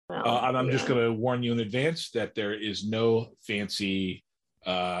And I'm just going to warn you in advance that there is no fancy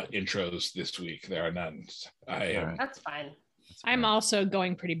intros this week. There are none. That's fine. I'm also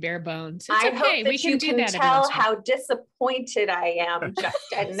going pretty bare bones. I hope that we can do that. Tell how disappointed I am,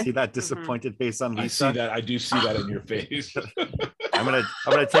 Justin. See that disappointed face on Lisa? I see that. I do see that in your face. I'm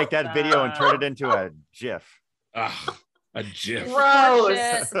gonna take that video and turn it into a GIF. A GIF. Gross.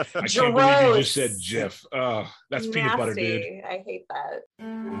 I can't believe you just said GIF. Oh, that's nasty. Peanut butter, dude. I hate that.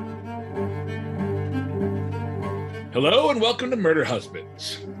 Hello and welcome to Murder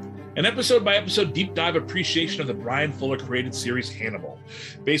Husbands, an episode-by-episode deep dive appreciation of the Brian Fuller created series Hannibal,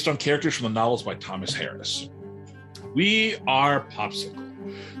 based on characters from the novels by Thomas Harris. We are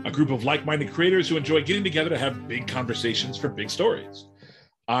Popsicle, a group of like-minded creators who enjoy getting together to have big conversations for big stories.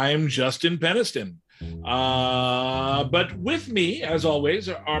 I'm Justin Peniston, but with me, as always,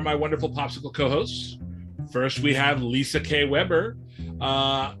 are my wonderful Popsicle co-hosts. First, we have Lisa K. Weber,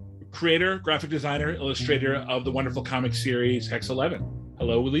 creator, graphic designer, illustrator of the wonderful comic series Hex 11.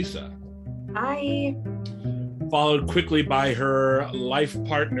 Hello, Lisa. Hi. Followed quickly by her life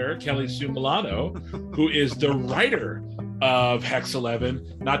partner, Kelly Sue Milano, who is the writer of Hex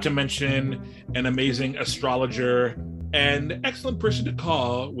 11, not to mention an amazing astrologer and excellent person to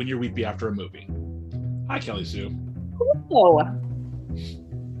call when you're weepy after a movie. Hi, Kelly Sue. Hello.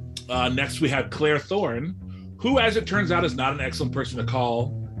 Next, we have Claire Thorne, who, as it turns out, is not an excellent person to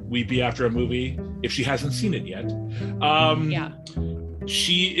call weepy after a movie if she hasn't seen it yet. Yeah.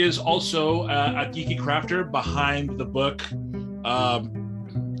 She is also a geeky crafter behind the book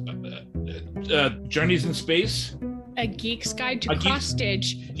Journeys in Space. A Geek's Guide to Cross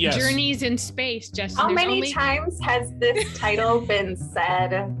Stitch. Yes. Journeys in Space, Justin. How many times has this title been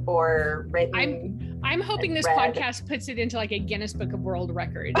said or written? I'm hoping this podcast puts it into like a Guinness Book of World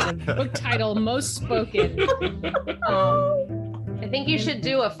Records. The book title most spoken. I think you should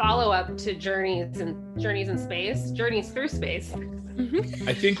do a follow-up to Journeys in Space, Journeys Through Space. Mm-hmm.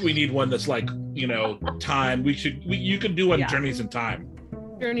 I think we need one that's like, time. You could do one Journeys in Time.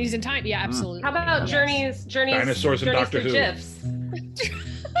 Journeys in Time, yeah, absolutely. How about Journeys Dinosaurs and Doctor Who. GIFs?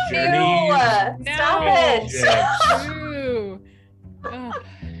 Stop it. Ew. Oh.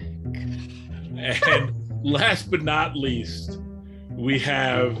 And last but not least, we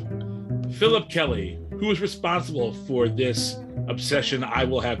have Philip Kelly, who is responsible for this obsession I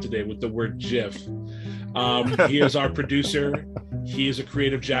will have today with the word GIF. He is our producer. He is a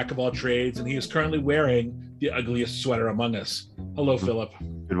creative jack of all trades, and he is currently wearing the ugliest sweater among us. Hello, Philip.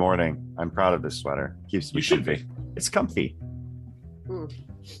 Good morning. I'm proud of this sweater. Keeps me You should comfy. be. It's comfy.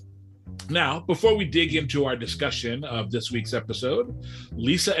 Now, before we dig into our discussion of this week's episode,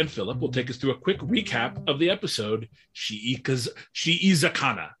 Lisa and Philip will take us through a quick recap of the episode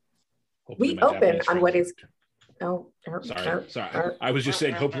Shiizakana. We open on what is... Sorry. I was just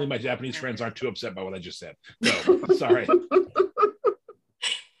saying, hopefully my Japanese friends aren't too upset by what I just said. No, sorry.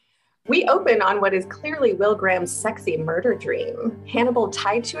 We open on what is clearly Will Graham's sexy murder dream. Hannibal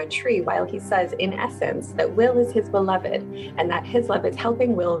tied to a tree while he says, in essence, that Will is his beloved and that his love is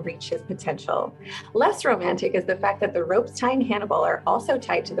helping Will reach his potential. Less romantic is the fact that the ropes tying Hannibal are also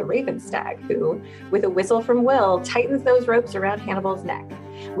tied to the Raven Stag, who, with a whistle from Will, tightens those ropes around Hannibal's neck.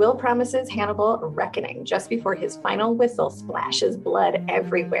 Will promises Hannibal a reckoning just before his final whistle splashes blood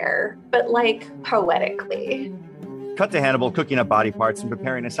everywhere, but like poetically. Cut to Hannibal cooking up body parts and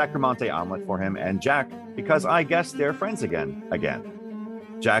preparing a sacramonte omelet for him and Jack, because I guess they're friends again.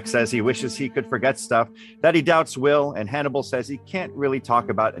 Jack says he wishes he could forget stuff, that he doubts Will, and Hannibal says he can't really talk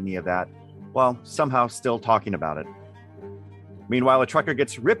about any of that, while somehow still talking about it. Meanwhile, a trucker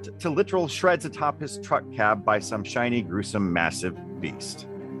gets ripped to literal shreds atop his truck cab by some shiny, gruesome, massive beast.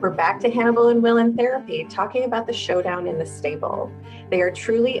 We're back to Hannibal and Will in therapy, talking about the showdown in the stable. They are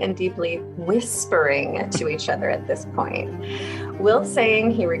truly and deeply whispering to each other at this point. Will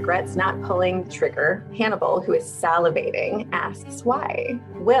saying he regrets not pulling the trigger. Hannibal, who is salivating, asks why.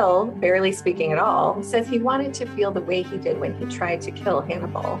 Will, barely speaking at all, says he wanted to feel the way he did when he tried to kill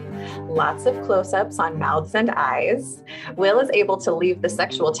Hannibal. Lots of close-ups on mouths and eyes. Will is able to leave the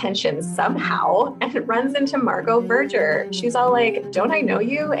sexual tension somehow and runs into Margot Berger. She's all like, "Don't I know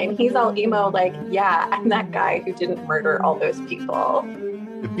you?" And he's all emo like, "Yeah, I'm that guy who didn't murder all those people."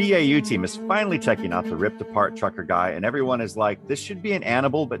 The BAU team is finally checking out the ripped apart trucker guy, and everyone is like, this should be an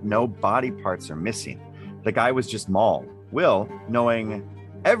animal, but no body parts are missing. The guy was just mauled. Will, knowing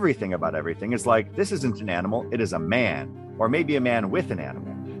everything about everything, is like, this isn't an animal, it is a man, or maybe a man with an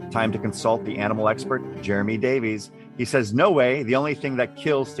animal. Time to consult the animal expert, Jeremy Davies. He says, no way, the only thing that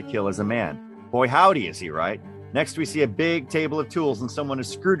kills to kill is a man. Boy, howdy, is he right? Next, we see a big table of tools and someone is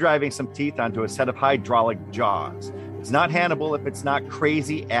screwdriving some teeth onto a set of hydraulic jaws. It's not Hannibal if it's not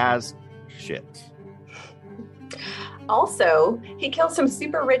crazy as shit. Also, he kills some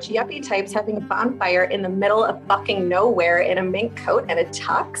super rich yuppie types having a bonfire in the middle of fucking nowhere in a mink coat and a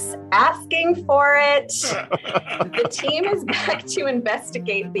tux, asking for it. The team is back to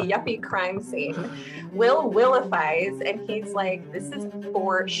investigate the yuppie crime scene. Will willifies, and he's like, this is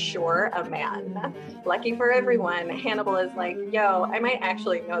for sure a man. Lucky for everyone, Hannibal is like, yo, I might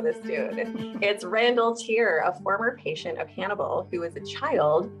actually know this dude. It's Randall Tier, a former patient of Hannibal who as a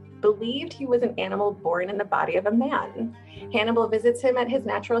child believed he was an animal born in the body of a man. Hannibal visits him at his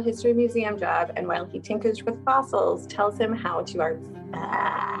natural history museum job, and while he tinkers with fossils, tells him how to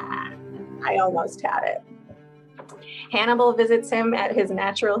I almost had it. Hannibal visits him at his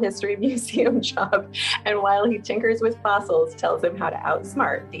natural history museum job, and while he tinkers with fossils, tells him how to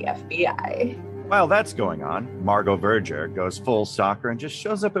outsmart the FBI. While that's going on, Margot Verger goes full stalker and just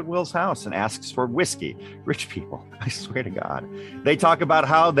shows up at Will's house and asks for whiskey. Rich people, I swear to God. They talk about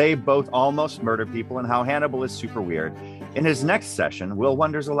how they both almost murder people and how Hannibal is super weird. In his next session, Will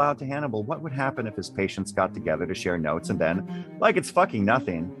wonders aloud to Hannibal what would happen if his patients got together to share notes and then, like it's fucking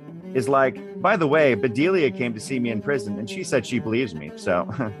nothing, is like, by the way, Bedelia came to see me in prison and she said she believes me. So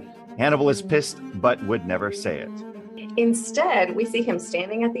Hannibal is pissed but would never say it. Instead, we see him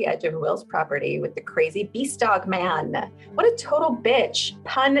standing at the edge of Will's property with the crazy beast dog man. What a total bitch.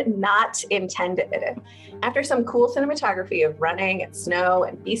 Pun not intended. After some cool cinematography of running and snow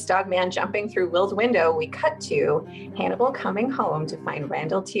and beast dog man jumping through Will's window, we cut to Hannibal coming home to find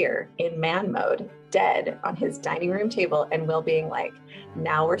Randall Tier in man mode, dead on his dining room table, and Will being like,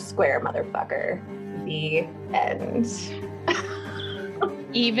 now we're square, motherfucker. The end.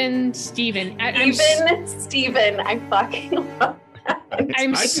 Even Steven. Steven. I fucking love that.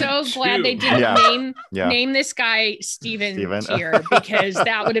 I'm so glad they didn't name this guy Steven Tier, because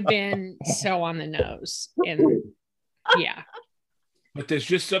that would have been so on the nose. And yeah. But there's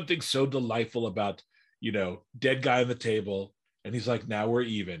just something so delightful about, dead guy on the table, and he's like, now we're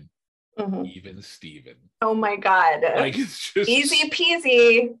even. Mm-hmm. Even Steven. Oh my God. Like, it's just easy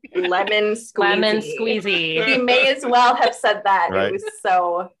peasy, lemon squeezy. Lemon squeezy. He may as well have said that. Right. It was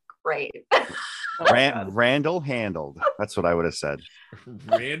so great. Randall handled. That's what I would have said.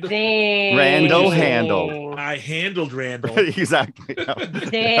 Randall handled. I handled Randall. Exactly.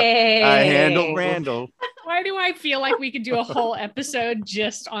 I handled Randall. Why do I feel like we could do a whole episode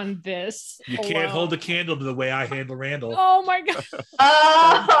just on this? You can't hold a candle to the way I handle Randall. Oh my God.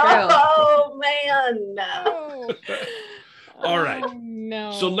 Oh man. No. All right. Oh,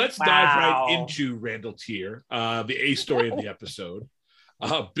 no. So let's dive right into Randall Tier, the A story of the episode.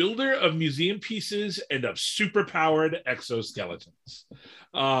 Builder of museum pieces and of superpowered exoskeletons.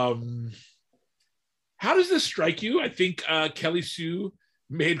 How does this strike you? I think Kelly Sue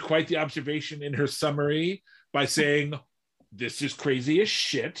made quite the observation in her summary by saying, this is crazy as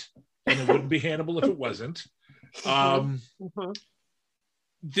shit, and it wouldn't be Hannibal if it wasn't.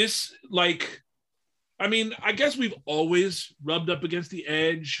 This, I guess we've always rubbed up against the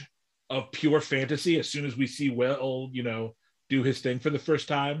edge of pure fantasy as soon as we see Will, do his thing for the first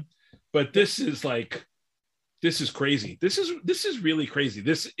time. But this is crazy. This is really crazy.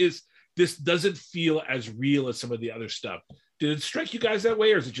 This doesn't feel as real as some of the other stuff. Did it strike you guys that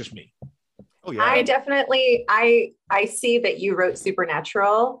way, or is it just me? Oh yeah. I definitely, I see that you wrote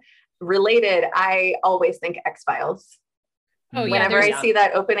supernatural. Related, I always think X-Files. Oh, yeah, whenever I see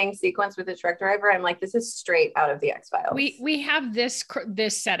that opening sequence with the truck driver, I'm like, this is straight out of the X-Files. We have this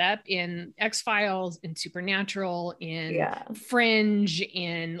setup in X-Files, in Supernatural, in Fringe,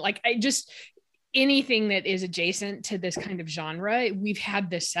 in anything that is adjacent to this kind of genre. We've had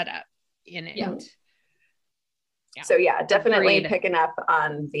this setup in it. Yeah. So yeah, definitely picking up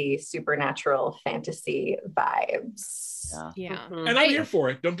on the supernatural fantasy vibes. Yeah. And I'm here for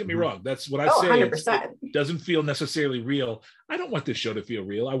it. Don't get me wrong. That's what I say. 100%. It doesn't feel necessarily real. I don't want this show to feel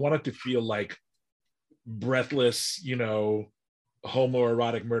real. I want it to feel like breathless,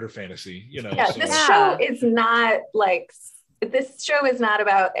 homoerotic murder fantasy, Yeah, this show is not this show is not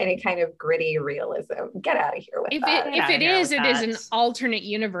about any kind of gritty realism. Get out of here with that. If it is an alternate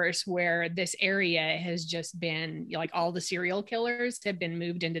universe where this area has just been all the serial killers have been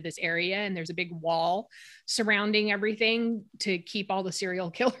moved into this area, and there's a big wall surrounding everything to keep all the serial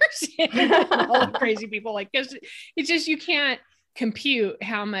killers in, all the crazy people. It's just, you can't compute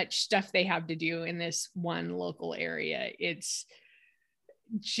how much stuff they have to do in this one local area. It's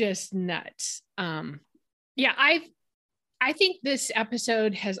just nuts. I think this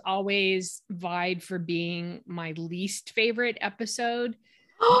episode has always vied for being my least favorite episode.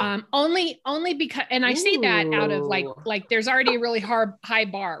 Only because, and I say that out of Ooh. like there's already a really high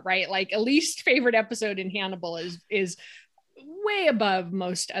bar, right? Like a least favorite episode in Hannibal is way above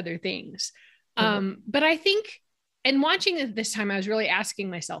most other things. But I think, and watching it this time, I was really asking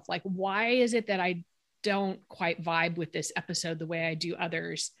myself, like, why is it that I don't quite vibe with this episode the way I do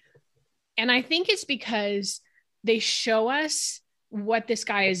others? And I think it's because they show us what this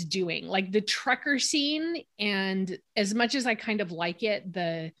guy is doing, like the trucker scene. And as much as I kind of like it,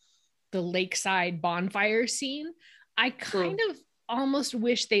 the lakeside bonfire scene, I kind of almost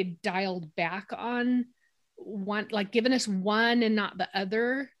wish they dialed back on one, like given us one and not the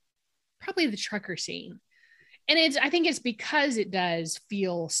other, probably the trucker scene. And I think it's because it does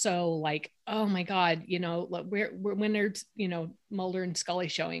feel so like, oh my God, you know, we're when there's, you know, Mulder and Scully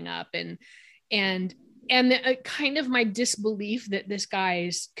showing up and kind of my disbelief that this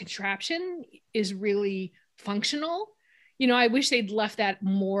guy's contraption is really functional. You know, I wish they'd left that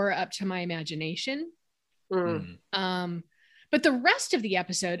more up to my imagination. But the rest of the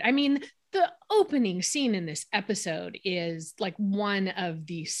episode, I mean, the opening scene in this episode is like one of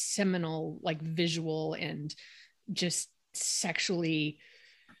the seminal, like visual and just sexually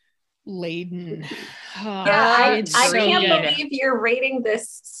laden. I so can't good. believe you're rating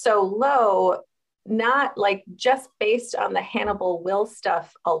this so low, not like just based on the Hannibal Will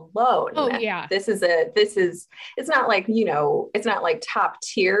stuff alone. Oh yeah. It's not like, you know, it's not like top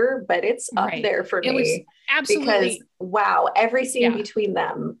tier, but it's up there for me. Absolutely. Because wow, every scene between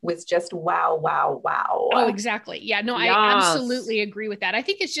them was just wow. Oh, exactly. Yeah, no, yes. I absolutely agree with that. I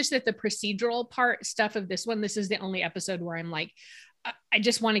think it's just that the procedural part stuff of this one, this is the only episode where I'm like, I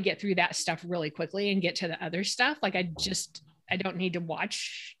just want to get through that stuff really quickly and get to the other stuff. Like I don't need to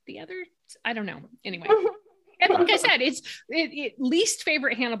watch the other. I don't know. Anyway, and like I said, it's least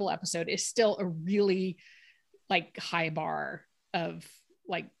favorite Hannibal episode is still a really like high bar of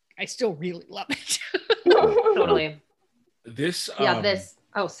like, I still really love it. Totally. This.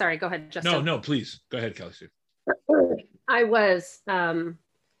 Oh, sorry. Go ahead, Justin. No, please go ahead, Kelly Sue. I was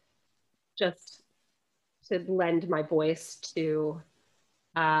just to lend my voice to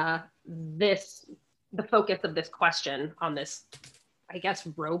the focus of this question on this, I guess,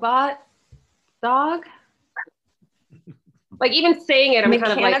 robot dog. Like even saying it, I'm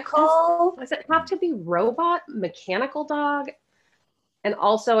mechanical. Kind of like, does it have to be robot mechanical dog? And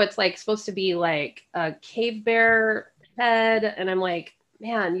also it's like supposed to be like a cave bear head. And I'm like,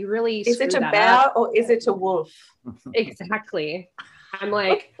 man, you really is it a that bear up. or is it a wolf? Exactly. I'm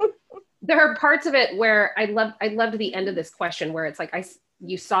like, there are parts of it where I loved the end of this question where it's like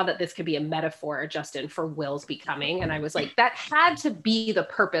you saw that this could be a metaphor, Justin, for Will's becoming. And I was like, that had to be the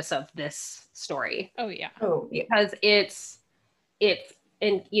purpose of this story. Oh yeah. Because it's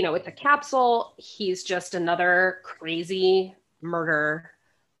and you know, it's a capsule. He's just another crazy murderer.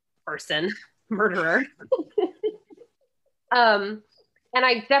 And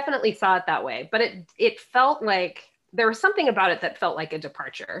I definitely saw it that way, but it felt like there was something about it that felt like a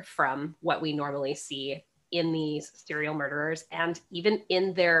departure from what we normally see in these serial murderers and even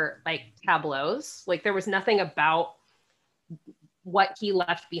in their like tableaus. Like there was nothing about what he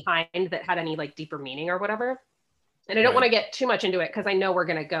left behind that had any like deeper meaning or whatever. And I don't want to get too much into it because I know we're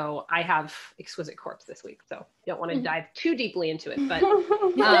going to go, I have Exquisite Corpse this week, so don't want to dive too deeply into it, but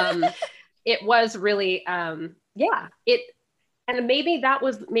it was really, and maybe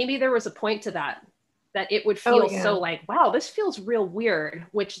there was a point to that it would feel so like, wow, this feels real weird,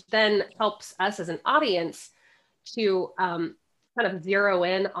 which then helps us as an audience to kind of zero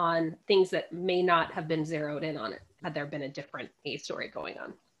in on things that may not have been zeroed in on it had there been a different A story going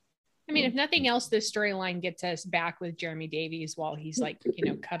on. I mean, if nothing else, this storyline gets us back with Jeremy Davies while he's like, you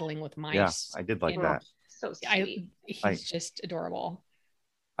know, cuddling with mice. Yeah, I did like that. So sweet. He's just adorable.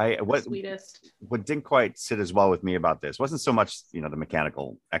 Sweetest. What didn't quite sit as well with me about this wasn't so much, you know, the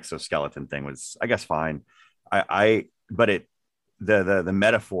mechanical exoskeleton thing was, I guess, fine. But the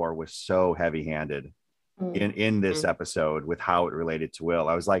metaphor was so heavy-handed in this episode with how it related to Will.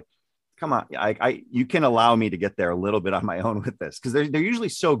 I was like, come on, you can allow me to get there a little bit on my own with this, because they're usually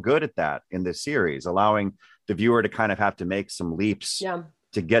so good at that in this series, allowing the viewer to kind of have to make some leaps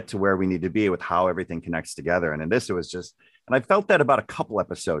to get to where we need to be with how everything connects together. And in this, it was just, and I felt that about a couple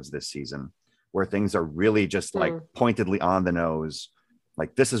episodes this season where things are really just like pointedly on the nose.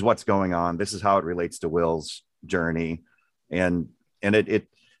 Like, this is what's going on. This is how it relates to Will's journey. And it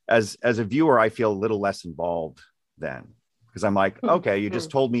as a viewer, I feel a little less involved then, because I'm like, okay, you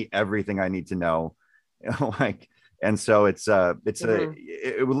just told me everything I need to know. Like, and so it's a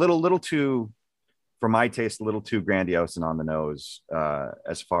little too, for my taste, a little too grandiose and on the nose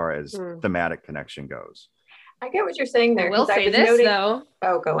as far as thematic connection goes. I get what you're saying there. I will 'cause say was this noting- though.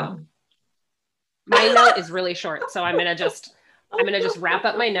 Oh, go on. My note is really short, so I'm gonna just wrap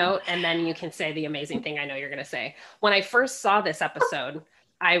up my note, and then you can say the amazing thing I know you're gonna say. When I first saw this episode,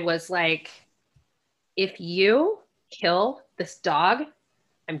 I was like, if you kill this dog,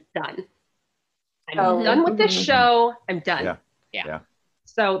 I'm done. I'm done with this show. I'm done. Yeah.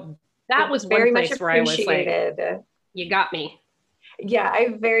 So that was one very much place where I was like, appreciated. you got me. Yeah,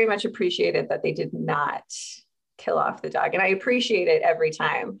 I very much appreciated that they did not kill off the dog. And I appreciate it every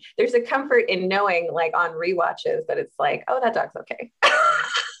time. There's a comfort in knowing, like on rewatches, that it's like, oh, that dog's okay.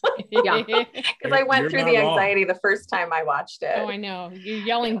 Yeah. Because I went through the anxiety the first time I watched it. Oh, I know. You're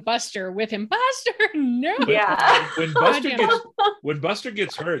yelling Buster with him. Buster, no. Yeah. When Buster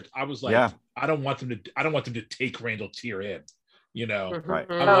gets hurt, I was like, Yeah. I don't want them to take Randall Tier in, you know. Right.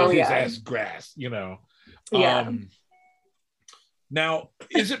 I want his ass grass, you know. Yeah. Now,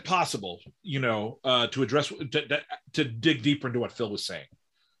 is it possible, you know, to address to dig deeper into what Phil was saying?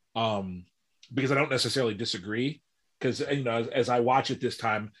 Because I don't necessarily disagree. Because, you know, as I watch it this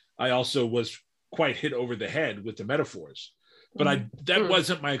time, I also was quite hit over the head with the metaphors. But that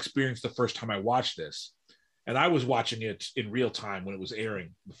wasn't my experience the first time I watched this. And I was watching it in real time when it was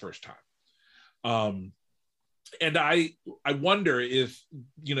airing the first time. And I wonder if,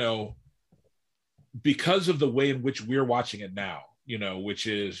 you know, because of the way in which we're watching it now, you know, which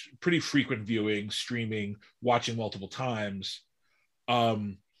is pretty frequent viewing, streaming, watching multiple times,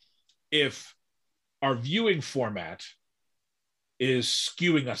 if our viewing format is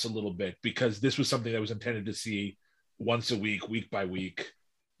skewing us a little bit, because this was something that was intended to see once a week by week,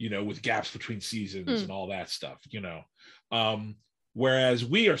 you know, with gaps between seasons and all that stuff, you know. Whereas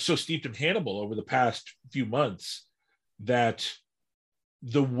we are so steeped in Hannibal over the past few months that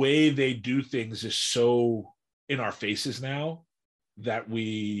the way they do things is so in our faces now that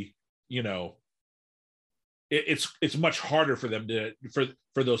we, you know, it's much harder for them to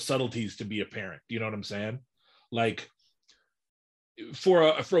for those subtleties to be apparent. You know what I'm saying? Like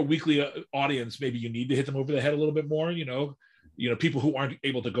for a weekly audience, maybe you need to hit them over the head a little bit more. You know, people who aren't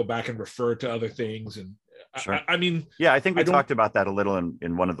able to go back and refer to other things. And sure. I mean, yeah, I think we talked about that a little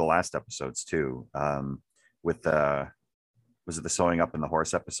in one of the last episodes too. With was it the sewing up in the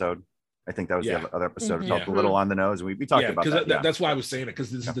horse episode? I think that was the other episode. Felt a little on the nose. We talked about that. That's why I was saying it, because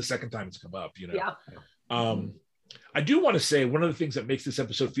this is the second time it's come up. You know. Yeah. I do want to say one of the things that makes this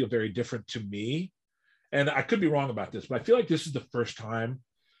episode feel very different to me, and I could be wrong about this, but I feel like this is the first time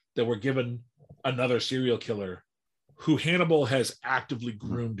that we're given another serial killer who Hannibal has actively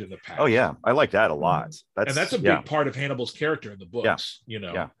groomed in the past. Oh yeah, I like that a lot. That's a big part of Hannibal's character in the books. You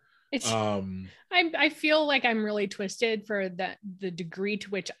know. Yeah. It's I feel like I'm really twisted for the degree to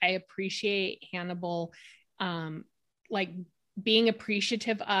which I appreciate Hannibal, like being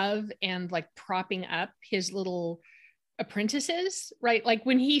appreciative of and like propping up his little apprentices, right? Like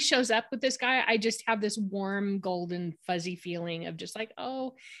when he shows up with this guy, I just have this warm, golden, fuzzy feeling of just like,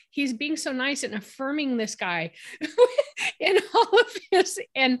 oh, he's being so nice and affirming this guy in all of his,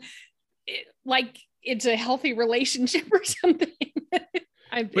 and like it's a healthy relationship or something.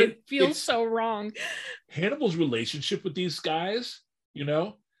 It feels so wrong. Hannibal's relationship with these guys, you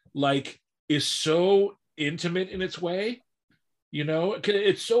know, like is so intimate in its way, you know.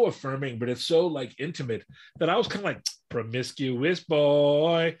 It's so affirming, but it's so like intimate that I was kind of like, promiscuous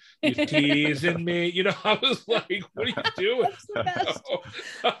boy, you teasing me, you know. I was like, what are you doing?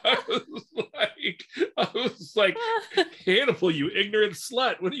 I was like, Hannibal, you ignorant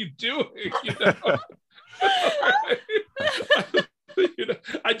slut, what are you doing? You know. You know,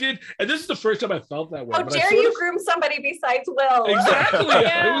 I did, and this is the first time I felt that way. How dare you groom somebody besides Will? Exactly.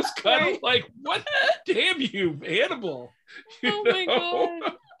 Yeah, it was kind of like, what? Damn you, Hannibal! You my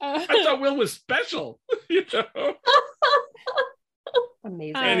God! I thought Will was special. You know.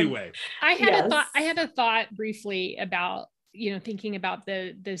 Amazing. Anyway, I had a thought briefly about, you know, thinking about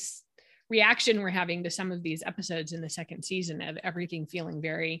this reaction we're having to some of these episodes in the second season of everything feeling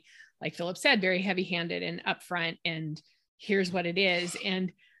very, like Philip said, very heavy-handed and upfront, and here's what it is.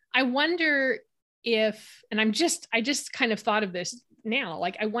 And I wonder if, and I just kind of thought of this now,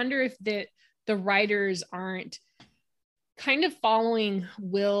 like, I wonder if the writers aren't kind of following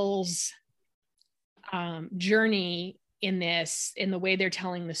Will's journey in the way they're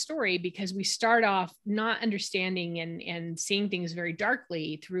telling the story, because we start off not understanding and seeing things very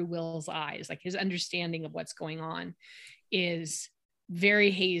darkly through Will's eyes. Like his understanding of what's going on is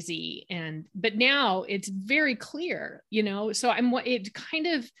very hazy, but now it's very clear, you know. So it kind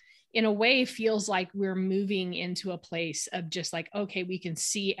of in a way feels like we're moving into a place of just like, okay, we can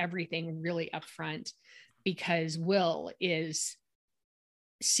see everything really upfront because Will is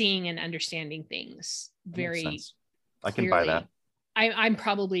seeing and understanding things very I can buy that. I'm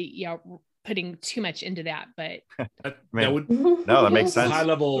probably putting too much into that, but that makes sense. High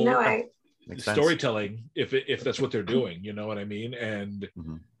level makes storytelling if that's what they're doing, you know what I mean? And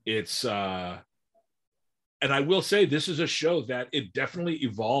it's and I will say this is a show that it definitely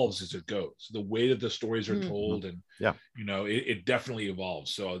evolves as it goes. The way that the stories are told, and it definitely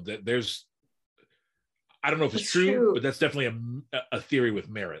evolves. So that there's, I don't know if it's true, but that's definitely a theory with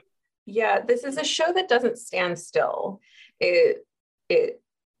merit. Yeah, this is a show that doesn't stand still. It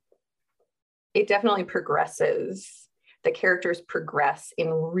definitely progresses. The characters progress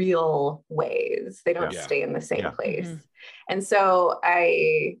in real ways. They don't stay in the same place. And so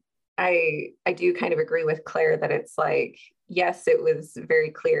I do kind of agree with Claire that it's like, yes, it was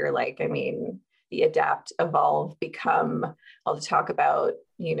very clear. Like, I mean, the adapt, evolve, become, all the talk about,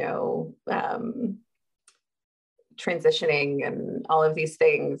 transitioning and all of these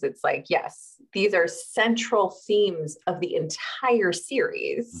things. It's like, yes, these are central themes of the entire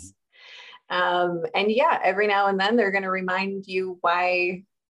series. And every now and then they're going to remind you why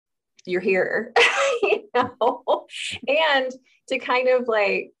you're here, and to kind of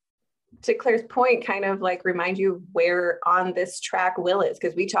like, to Claire's point, kind of like remind you where on this track Will is,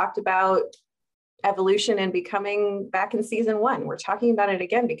 because we talked about evolution and becoming back in season 1. We're talking about it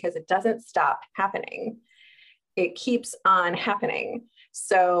again because it doesn't stop happening. It keeps on happening.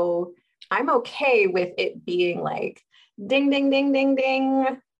 So I'm okay with it being like, ding, ding, ding, ding,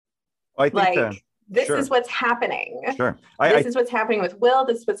 ding. I think like, this is what's happening. Sure. This is what's happening with Will.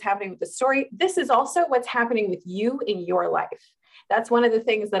 This is what's happening with the story. This is also what's happening with you in your life. That's one of the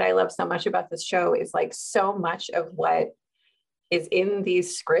things that I love so much about this show, is like so much of what is in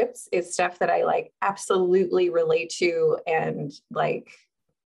these scripts is stuff that I like absolutely relate to and like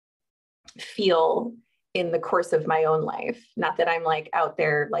feel in the course of my own life. Not that I'm like out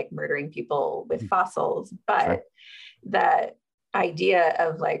there like murdering people with fossils, but that idea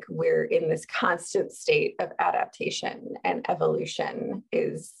of like we're in this constant state of adaptation and evolution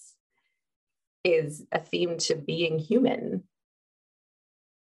is a theme to being human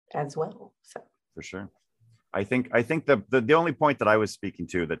as well. So for sure. I think the only point that I was speaking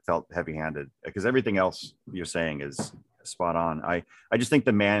to that felt heavy-handed, because everything else you're saying is spot on. I just think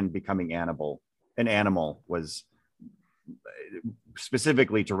the man becoming an animal was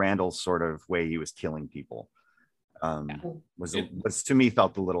specifically to Randall's sort of way he was killing people. Was to me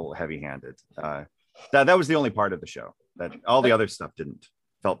felt a little heavy-handed. That was the only part of the show. That all the other stuff didn't.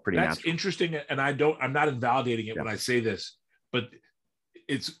 Felt pretty natural. That's interesting, and I'm not invalidating it when I say this, but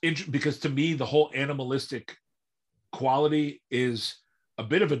it's because to me the whole animalistic quality is a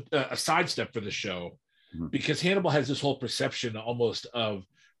bit of a sidestep for the show, because Hannibal has this whole perception almost of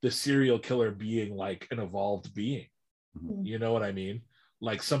the serial killer being like an evolved being. You know what I mean?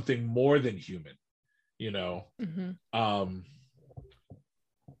 Like something more than human.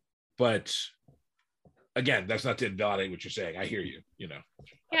 But again, that's not to invalidate what you're saying. I hear you. Yeah,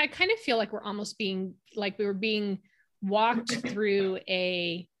 I kind of feel like we're almost being like we were being walked through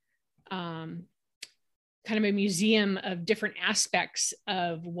a kind of a museum of different aspects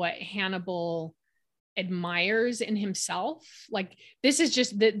of what Hannibal admires in himself. Like this is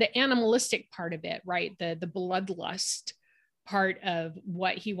just the animalistic part of it, right? The bloodlust part of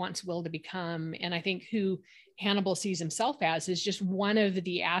what he wants Will to become. And I think who Hannibal sees himself as is just one of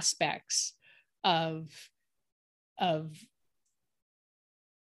the aspects of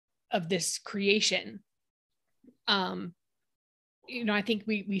this creation. I think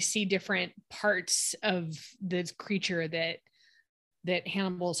we see different parts of the creature that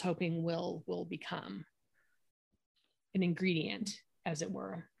Hannibal's hoping will become an ingredient, as it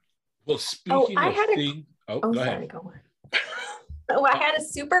were. Well, speaking I had a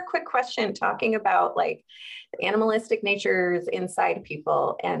super quick question talking about like the animalistic natures inside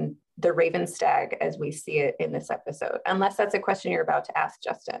people and the Raven Stag as we see it in this episode, unless that's a question you're about to ask,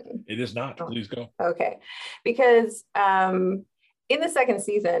 Justin. It is not. Please go. Okay. Because in the second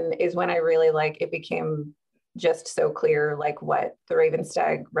season is when I really like it became just so clear like what the Raven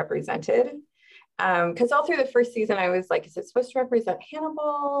Stag represented. Because all through the first season, I was like, is it supposed to represent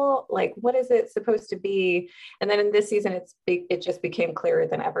Hannibal? Like, what is it supposed to be? And then in this season, it just became clearer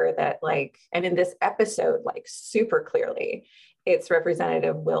than ever that like, and in this episode, like super clearly, it's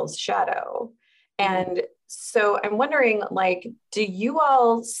representative of Will's shadow. And so I'm wondering, like, do you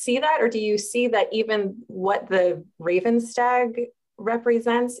all see that? Or do you see that even what the Raven Stag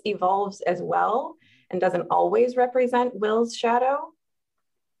represents evolves as well and doesn't always represent Will's shadow?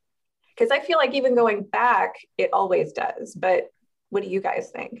 Because I feel like even going back, it always does. But what do you guys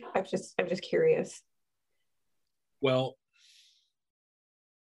think? I'm just curious. Well,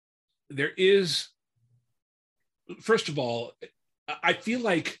 there is, first of all, I feel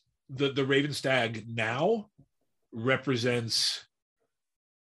like the Raven Stag now represents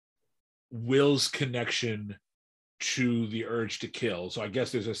Will's connection to the urge to kill. So I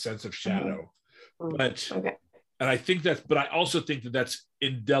guess there's a sense of shadow. But Okay. and I think but I also think that that's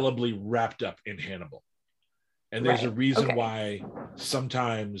indelibly wrapped up in Hannibal. And there's a reason why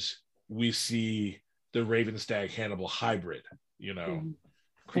sometimes we see the Raven Stag Hannibal hybrid, you know,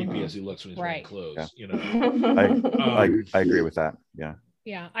 creepy as he looks when he's wearing clothes, you know. I agree with that. Yeah.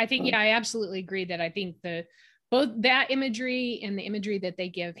 Yeah, I think, I absolutely agree that I think both that imagery and the imagery that they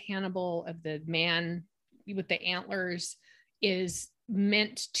give Hannibal of the man with the antlers is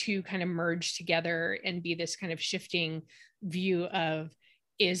meant to kind of merge together and be this kind of shifting view of,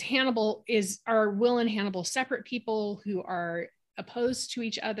 are Will and Hannibal separate people who are opposed to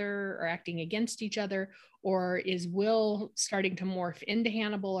each other or acting against each other, or is Will starting to morph into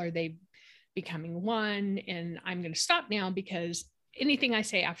Hannibal? Are they becoming one? And I'm going to stop now because anything I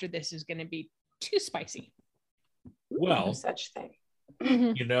say after this is going to be too spicy. Well, no such thing.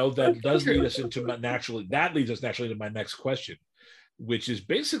 You know, that does lead us into that leads us naturally to my next question, which is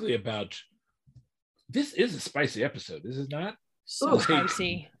basically about, this is a spicy episode, is it not? So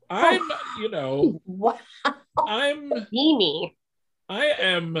spicy. I'm, you know, Wow. I'm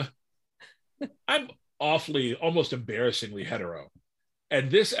awfully, almost embarrassingly hetero.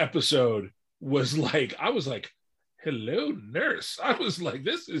 And this episode was like, I was like, hello, nurse. I was like,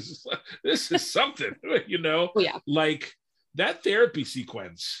 this is something, you know? Like that therapy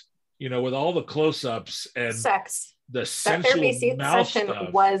sequence, you know, with all the close-ups and sex. The sensual therapy mouth session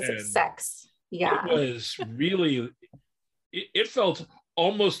stuff was sex. Yeah. It was really, it felt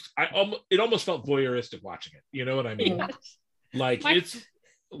almost felt voyeuristic watching it. You know what I mean? Like it's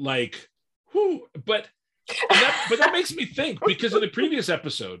like, whoo, but that makes me think, because in the previous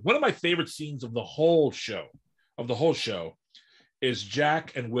episode, one of my favorite scenes of the whole show is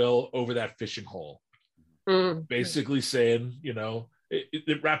Jack and Will over that fishing hole, basically saying, you know,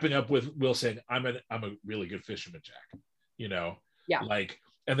 it wrapping up with Will saying, I'm a really good fisherman, Jack, you know, like,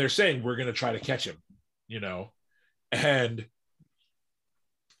 and they're saying we're going to try to catch him, you know, and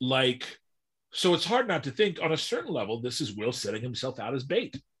like, so it's hard not to think on a certain level, this is Will setting himself out as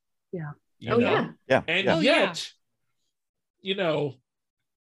bait. Yeah. You know? Yeah. And yet, you know,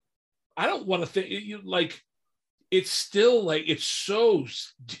 I don't want to think, like, it's still like, it's so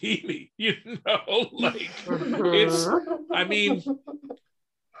steamy, you know, like it's, I mean,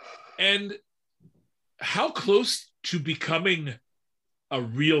 and how close to becoming a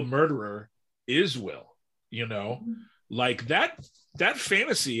real murderer is Will, you know, like that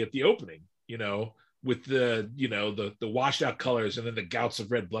fantasy at the opening, you know, with the, you know, the washed out colors and then the gouts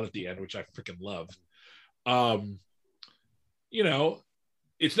of red blood at the end, which I freaking love. You know,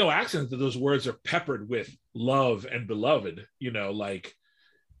 it's no accident that those words are peppered with love and beloved, you know, like,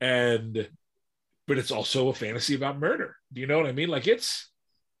 but it's also a fantasy about murder. Do you know what I mean? Like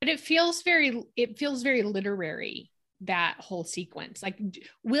but it feels very literary, that whole sequence. Like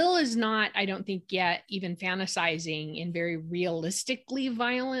Will is not, I don't think yet, even fantasizing in very realistically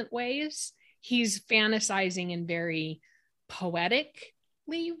violent ways. He's fantasizing in very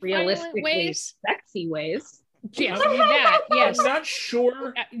poetically violent ways, sexy ways. Yes, that, yes. I'm not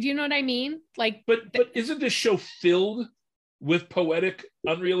sure. Do you know what I mean? Like, but isn't this show filled with poetic,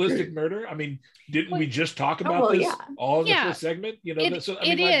 unrealistic murder? I mean, didn't we just talk about this all in the first segment? You know, that's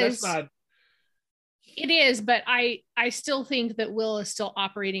not. It is, but I still think that Will is still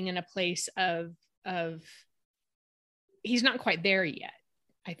operating in a place of he's not quite there yet,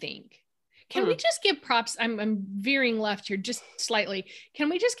 I think. Can we just give props? I'm veering left here just slightly. Can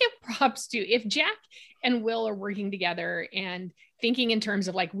we just give props to, if Jack and Will are working together and thinking in terms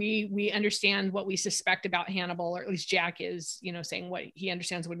of like, we understand what we suspect about Hannibal, or at least Jack is, you know, saying what he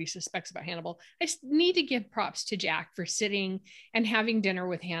understands, what he suspects about Hannibal. I need to give props to Jack for sitting and having dinner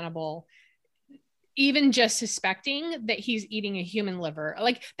with Hannibal, even just suspecting that he's eating a human liver.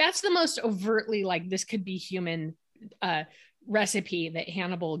 Like that's the most overtly, like, this could be human recipe that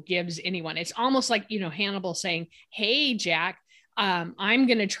Hannibal gives anyone. It's almost like, you know, Hannibal saying, hey, Jack, I'm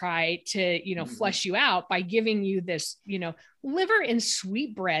going to try to, you know, flesh you out by giving you this, you know, liver and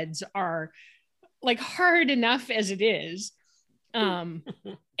sweetbreads are like hard enough as it is. And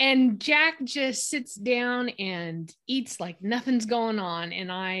Jack just sits down and eats like nothing's going on.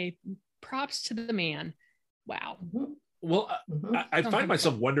 And props to the man. Wow. Well, I find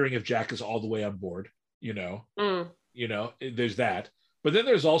myself wondering if Jack is all the way on board, you know. You know, there's that, but then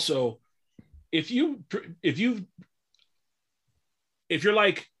there's also, if you're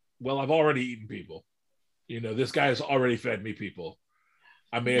like, well, I've already eaten people, you know, this guy has already fed me people,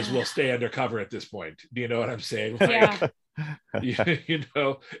 I may as well stay undercover at this point. Do you know what I'm saying? Yeah. You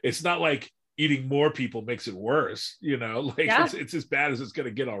know, it's not like eating more people makes it worse, you know, like it's as bad as it's going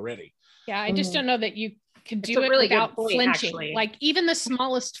to get already. Yeah, I just don't know that you could do it really without point, flinching. actually. Like even the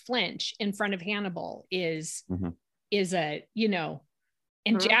smallest flinch in front of Hannibal is a, you know,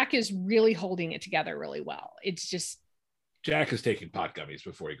 and Jack is really holding it together really well. It's just Jack is taking pot gummies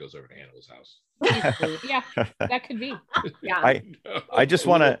before he goes over to Hannibal's house. Yeah, that could be. Yeah. I just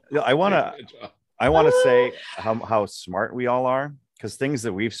want to say how smart we all are, because things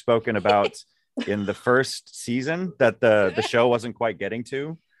that we've spoken about in the first season that the show wasn't quite getting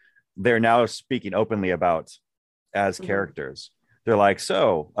to, they're now speaking openly about as characters. They're like,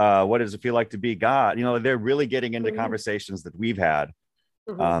 so what does it feel like to be God? You know, they're really getting into conversations that we've had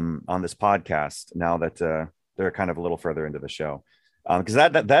on this podcast now that they're kind of a little further into the show. Because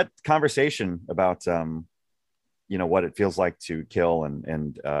that conversation about you know, what it feels like to kill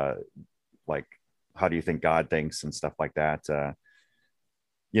and like how do you think God thinks and stuff like that,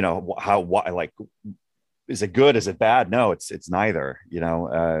 you know, why, like, is it good, is it bad? No, it's neither, you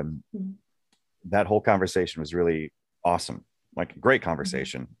know. That whole conversation was really awesome, like great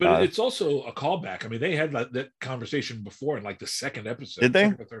conversation. But it's also a callback. I mean, they had that conversation before in like the second episode. Did they?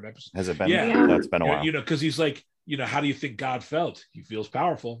 Second or third episode. Has it been? Yeah. That's been a while. You know, because he's like, you know, how do you think God felt? He feels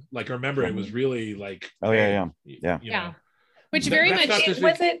powerful. Like, remember, it was really like, yeah. Which very much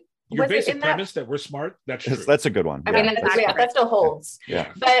was it. Your Was basic it in premise that we're smart. That's true. That's a good one. I mean, that still holds.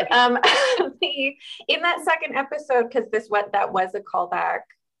 Yeah. But in that second episode, because that was a callback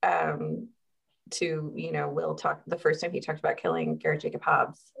to, you know, Will talk the first time he talked about killing Garrett Jacob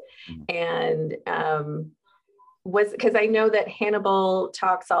Hobbs, and was because I know that Hannibal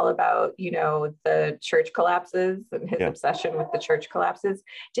talks all about, you know, the church collapses and his obsession with the church collapses.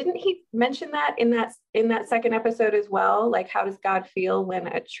 Didn't he mention that in that second episode as well? Like, how does God feel when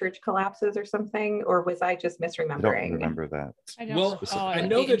a church collapses or something? Or was I just misremembering? I don't remember that. I know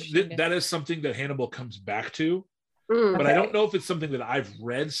that is something that Hannibal comes back to. But I don't know if it's something that I've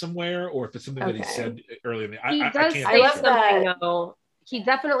read somewhere or if it's something that he said earlier. He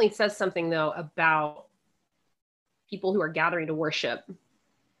definitely says something though about people who are gathering to worship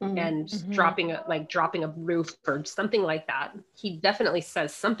and dropping a roof or something like that. He definitely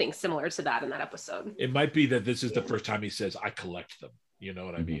says something similar to that in that episode. It might be that this is the first time he says, I collect them. You know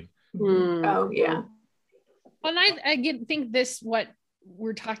what I mean? Oh, yeah. Well, and I think what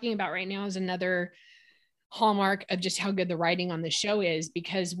we're talking about right now is another hallmark of just how good the writing on the show is,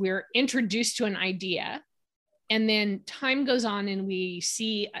 because we're introduced to an idea and then time goes on and we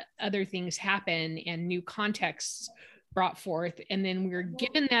see other things happen and new contexts brought forth. And then we're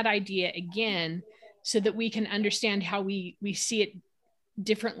given that idea again so that we can understand how we see it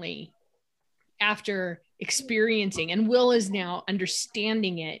differently after experiencing. And Will is now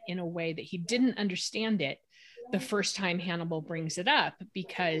understanding it in a way that he didn't understand it the first time Hannibal brings it up,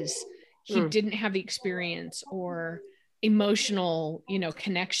 because he didn't have the experience or emotional, you know,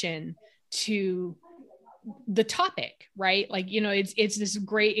 connection to the topic, right? Like, you know, it's this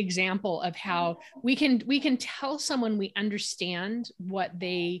great example of how we can tell someone we understand what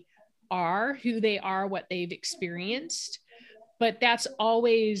they are, who they are, what they've experienced, but there's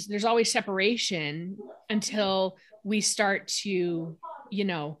always separation until we start to, you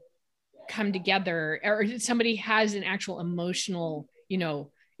know, come together, or somebody has an actual emotional, you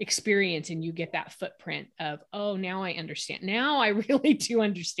know, experience, and you get that footprint of, oh, now I understand. Now I really do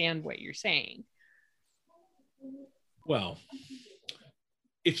understand what you're saying. Well,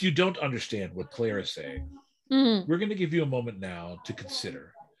 if you don't understand what Claire is saying, we're going to give you a moment now to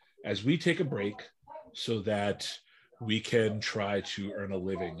consider as we take a break so that we can try to earn a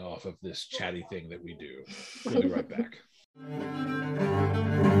living off of this chatty thing that we do. We'll be right back.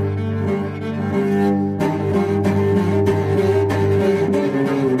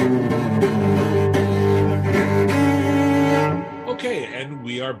 Okay, and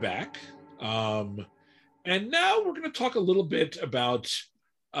we are back. And now we're going to talk a little bit about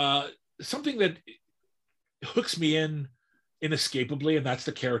something that hooks me in inescapably, and that's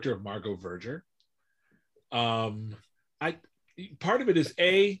the character of Margot Verger. Part of it is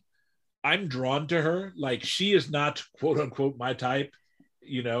I'm drawn to her. Like, she is not quote unquote my type,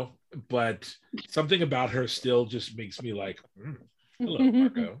 you know, but something about her still just makes me like, hello,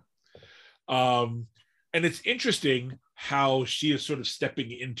 Margot. And it's interesting how she is sort of stepping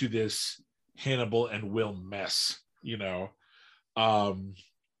into this Hannibal and Will mess, you know. I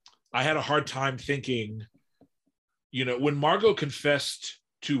had a hard time thinking, you know, when Margot confessed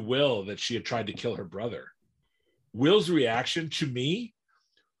to Will that she had tried to kill her brother, Will's reaction to me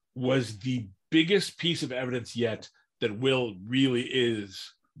was the biggest piece of evidence yet that Will really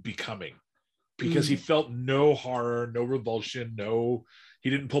is becoming, because he felt no horror, no revulsion, he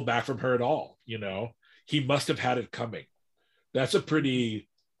didn't pull back from her at all. He must have had it coming. That's a pretty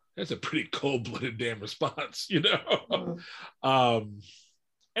cold-blooded damn response, and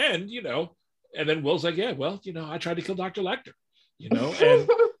then Will's like, yeah, well, I tried to kill Dr. Lecter,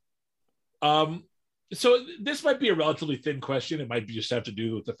 and so this might be a relatively thin question. It might just have to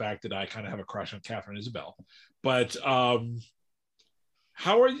do with the fact that I kind of have a crush on Catherine Isabel. But how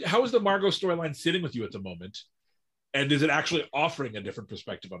is the Margot storyline sitting with you at the moment? And is it actually offering a different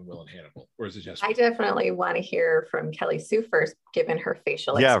perspective on Will and Hannibal, or is it just? I definitely want to hear from Kelly Sue first, given her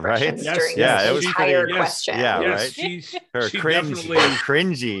facial Right. expressions during this entire question. Right. Her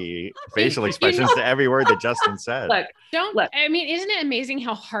cringy facial expressions to every word that Justin said. Look. I mean, isn't it amazing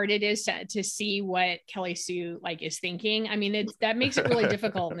how hard it is to see what Kelly Sue is thinking? I mean, that makes it really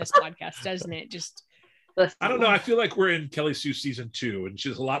difficult in this podcast, doesn't it? Just. I don't know. I feel like we're in Kelly Sue season 2, and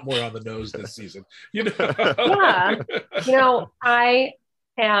she's a lot more on the nose this season. Yeah. I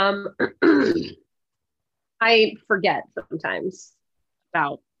am. I forget sometimes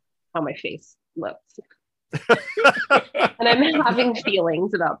about how my face looks, and I'm having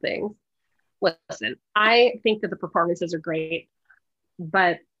feelings about things. Listen, I think that the performances are great,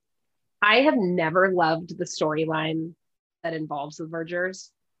 but I have never loved the storyline that involves the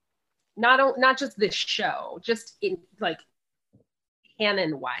Vergers. Not just this show, just in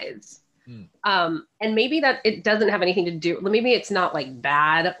canon wise. And maybe that it doesn't have anything to do, maybe it's not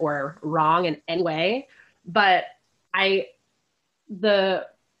bad or wrong in any way, but the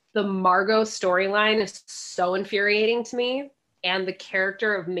Margot storyline is so infuriating to me, and the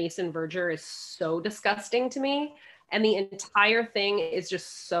character of Mason Verger is so disgusting to me, and the entire thing is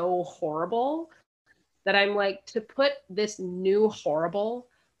just so horrible that I'm to put this new horrible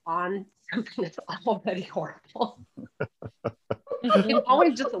on something that's already horrible. It's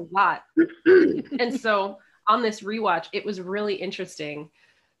always just a lot. And so on this rewatch, it was really interesting.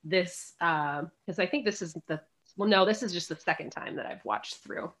 This because I think this is this is just the second time that I've watched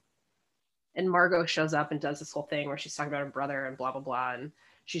through. And Margot shows up and does this whole thing where she's talking about her brother and blah blah blah, and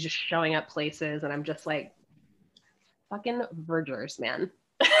she's just showing up places, and I'm just fucking Vergers, man.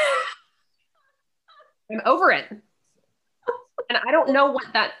 I'm over it. And I don't know what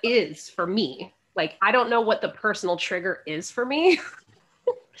that is for me. I don't know what the personal trigger is for me.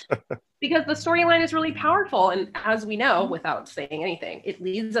 Because the storyline is really powerful. And as we know, without saying anything, it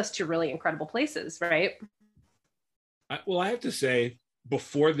leads us to really incredible places, right? I have to say,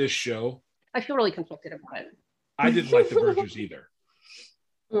 before this show, I feel really conflicted about it. I didn't like the Vergers either.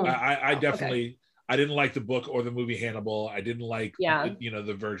 I definitely, I didn't like the book or the movie Hannibal. I didn't like,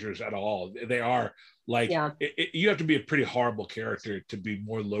 the Vergers at all. They are you have to be a pretty horrible character to be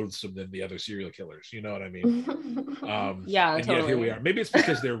more loathsome than the other serial killers. You know what I mean? And yet here we are. Maybe it's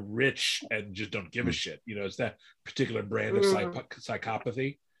because they're rich and just don't give a shit. It's that particular brand of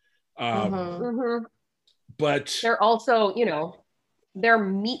psychopathy. But they're also, they're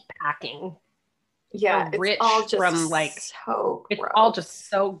meat packing. Yeah, it's rich all just from so it's gross. all just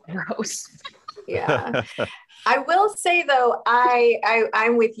so gross. Yeah. I will say though,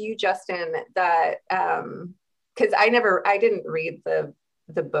 I'm with you, Justin, that because I didn't read the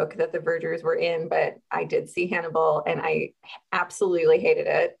book that the Vergers were in, but I did see Hannibal and I absolutely hated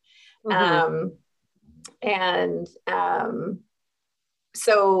it.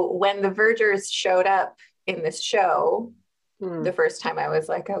 So when the Vergers showed up in this show, the first time I was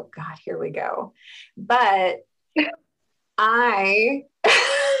like, oh God, here we go. But I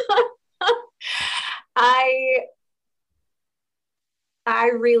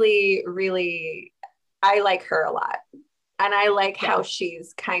really, really, I like her a lot. And I like how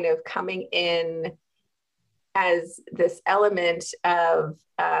she's kind of coming in as this element of,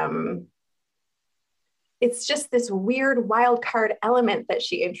 it's just this weird wild card element that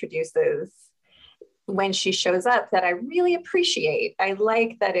she introduces when she shows up that I really appreciate. I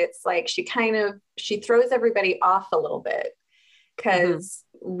like that it's she throws everybody off a little bit, because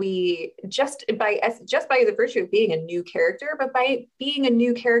we just by the virtue of being a new character, but by being a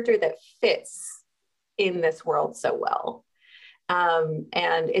new character that fits in this world so well,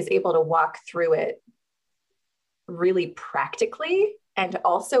 and is able to walk through it really practically and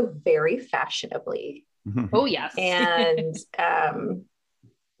also very fashionably. Oh yes. And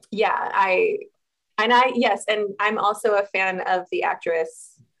and I'm also a fan of the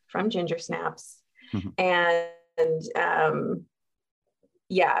actress from Ginger Snaps. And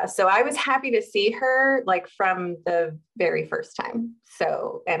so I was happy to see her from the very first time.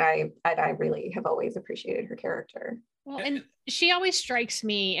 So, and I really have always appreciated her character. Well, and she always strikes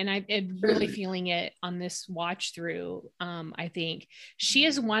me, and I'm really feeling it on this watch through. I think she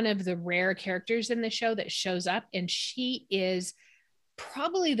is one of the rare characters in the show that shows up, and she is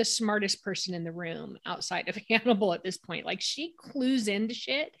probably the smartest person in the room outside of Hannibal at this point. Like, she clues into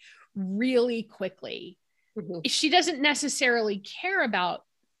shit really quickly. She doesn't necessarily care about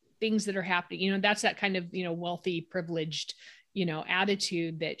things that are happening. That's that kind of, wealthy, privileged,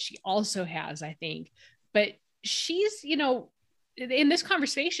 attitude that she also has, I think. But she's, in this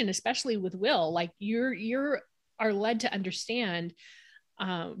conversation, especially with Will, like you are led to understand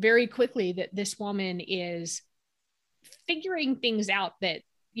very quickly that this woman is figuring things out that,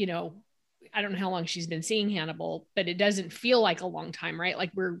 I don't know how long she's been seeing Hannibal, but it doesn't feel like a long time, right?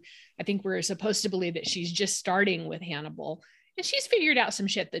 Like I think we're supposed to believe that she's just starting with Hannibal, and she's figured out some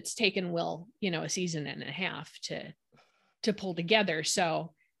shit that's taken Will, a season and a half to pull together.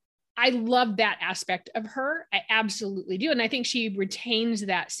 So I love that aspect of her. I absolutely do. And I think she retains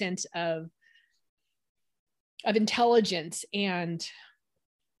that sense of intelligence and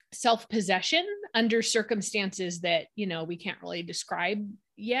self-possession under circumstances that, we can't really describe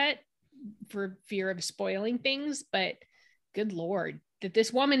yet for fear of spoiling things. But good Lord, that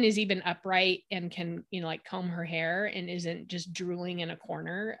this woman is even upright and can, like comb her hair and isn't just drooling in a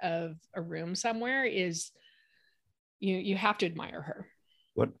corner of a room somewhere is, you have to admire her.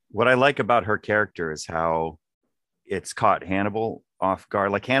 What I like about her character is how it's caught Hannibal off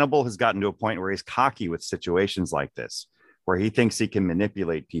guard. Like, Hannibal has gotten to a point where he's cocky with situations like this, where he thinks he can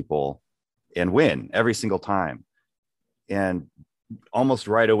manipulate people and win every single time. And almost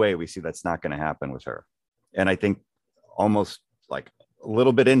right away, we see that's not going to happen with her. And I think almost like a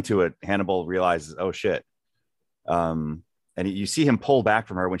little bit into it, Hannibal realizes, oh shit. And you see him pull back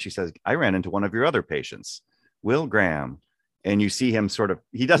from her when she says, I ran into one of your other patients, Will Graham. And you see him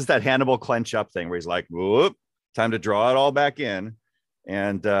he does that Hannibal clench up thing where he's like, whoop, time to draw it all back in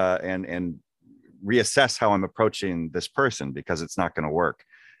and reassess how I'm approaching this person, because it's not going to work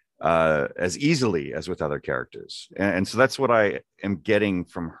as easily as with other characters. And so that's what I am getting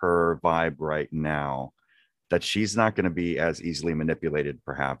from her vibe right now, that she's not going to be as easily manipulated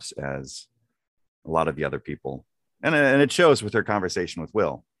perhaps as a lot of the other people. And it shows with her conversation with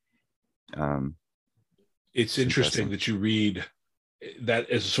Will. It's interesting that you read that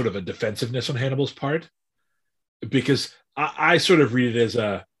as sort of a defensiveness on Hannibal's part, because I sort of read it as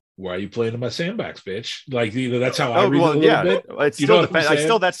why are you playing in my sandbox, bitch? Like, that's how I read it a little bit. It's still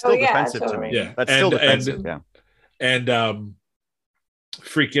that's still defensive to me. Yeah, that's still defensive. And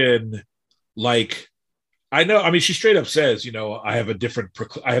freaking, like, I know. I mean, she straight up says, I have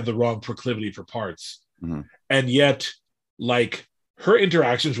I have the wrong proclivity for parts, and yet, like, her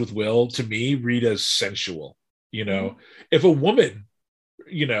interactions with Will, to me, read as sensual. If a woman,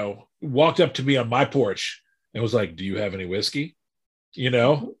 walked up to me on my porch and was like, do you have any whiskey?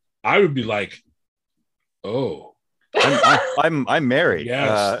 I would be like, oh, I'm married.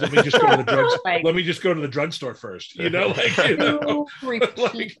 Yes. Let me just go to the drugs. Let me just go to the drugstore first.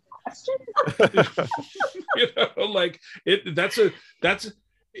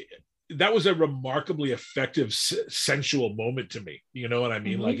 That was a remarkably effective sensual moment to me. You know what I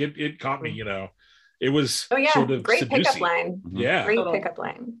mean? Like, it caught me. It was sort of great seducing. pickup line. Yeah, great pickup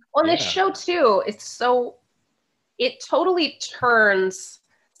line. On this show too, it totally turns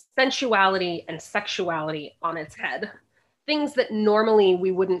sensuality and sexuality on its head. Things that normally we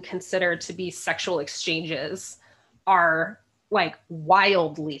wouldn't consider to be sexual exchanges are like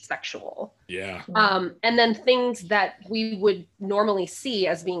wildly sexual. Yeah. And then things that we would normally see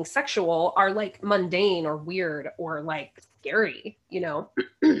as being sexual are like mundane or weird or like scary,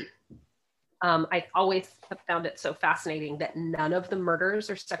 I always have found it so fascinating that none of the murders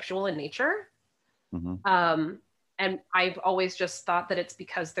are sexual in nature. And I've always just thought that it's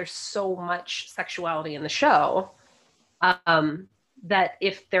because there's so much sexuality in the show, that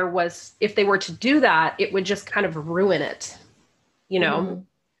if they were to do that, it would just kind of ruin it, and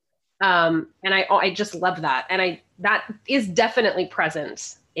I just love that. And that is definitely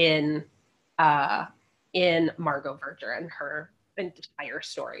present in Margot Verger and her entire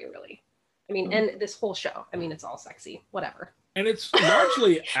story, really. I mean, and this whole show, I mean, it's all sexy, whatever. And it's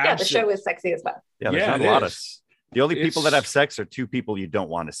largely the show is sexy as well. Yeah, there's not a lot of. The only people that have sex are two people you don't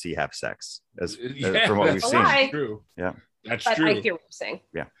want to see have sex, as from what we've seen. That's true. Yeah, that's but true. I hear what you're saying.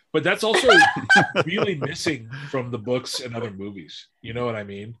 Yeah, but that's also really missing from the books and other movies. You know what I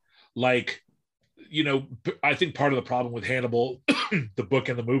mean? Like, I think part of the problem with Hannibal, the book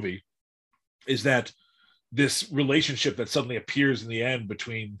and the movie, is that this relationship that suddenly appears in the end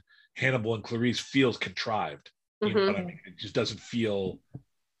between Hannibal and Clarice feels contrived. You know what I mean? It just doesn't feel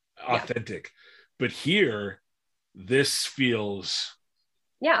authentic. But here, this feels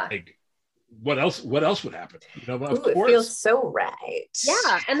Yeah. like what else would happen? You know, of Ooh, course. it feels so right.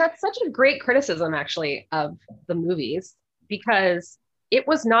 Yeah. And that's such a great criticism, actually, of the movies, because it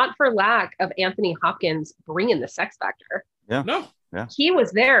was not for lack of Anthony Hopkins bringing the sex factor. Yeah. No. Yeah. He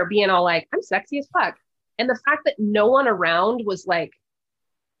was there being all like, I'm sexy as fuck. And the fact that no one around was like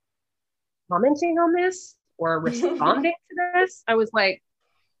commenting on this or responding to this, I was like,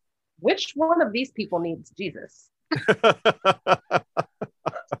 which one of these people needs Jesus?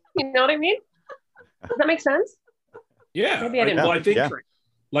 You know what I mean? Does that make sense? Yeah. Maybe I didn't. Well, I think, Yeah.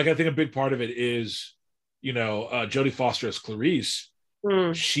 like, I think a big part of it is, you know, Jodie Foster as Clarice.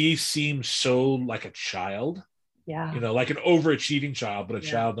 Mm, She seems so like a child, yeah. you know, like an overachieving child, but a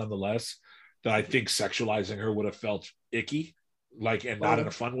Yeah. child nonetheless, that I think sexualizing her would have felt icky, like, and not in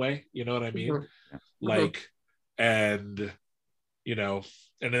a fun way. You know what I mean? Mhm. Like, and, you know,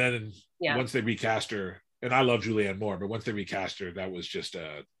 and then Yeah. once they recast her, and I love Julianne Moore, but once they recast her, that was just,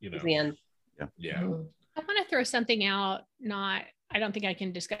 you know, It's the end. yeah. Mhm. I want to throw something out. I don't think I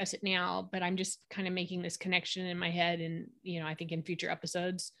can discuss it now, but I'm just kind of making this connection in my head. And, you know, I think in future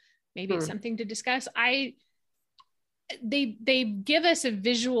episodes, maybe it's something to discuss. They give us a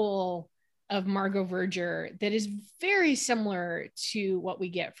visual of Margot Verger that is very similar to what we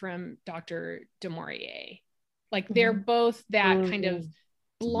get from Dr. Du Maurier. Like they're both that kind of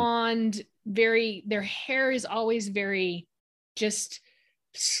blonde, their hair is always very just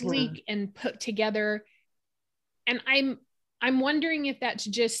sleek and put together. And I'm wondering if that's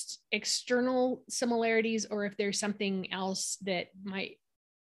just external similarities or if there's something else that might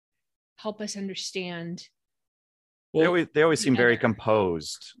help us understand. Well, They always seem very together.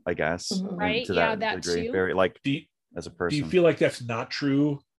 composed, I guess. Mhm. Right? To Yeah, that that degree. too. Very like do you, as a do person. you feel like that's not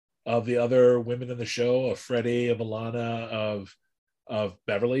true of the other women in the show, of Freddie, of Alana, of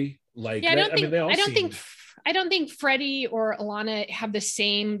Beverly? Like, Yeah, I mean, they all I don't seemed... think Freddie or Alana have the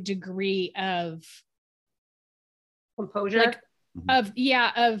same degree of Composure. like of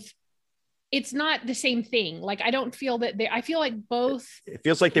it's not the same thing. Like I don't feel that I feel like both. It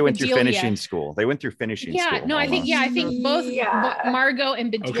feels like they went through Bedelia. finishing school. They went through finishing Yeah, school. no, I think almost. both Yeah. Margot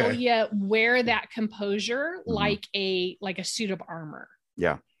and Bedelia wear that composure like a suit of armor.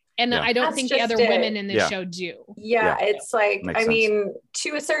 Yeah. And Yeah. I don't That's think the just other it. women in this Yeah. show do. Yeah, Yeah. it's like, Makes I sense. mean,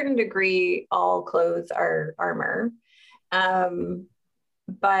 to a certain degree, all clothes are armor.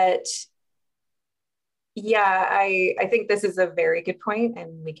 But yeah, I think this is a very good point,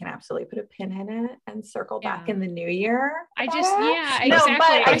 and we can absolutely put a pin in it and circle back Yeah. in the new year. I about just, it. yeah, No, exactly.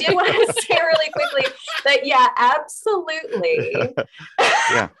 but I did want to say really quickly that, yeah, absolutely.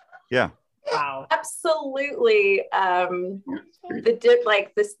 Yeah. Wow. Absolutely.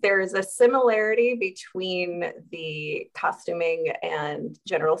 There's a similarity between the costuming and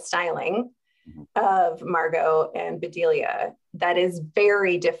general styling of Margot and Bedelia that is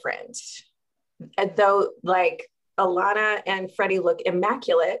very different. And though like Alana and Freddie look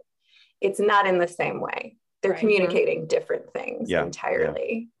immaculate, it's not in the same way. They're Right. communicating different things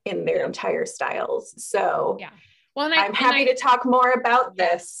entirely in their entire styles. So Yeah. Well, and I'm happy to talk more about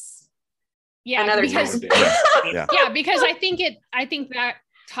this. Yeah, another because time. because I think that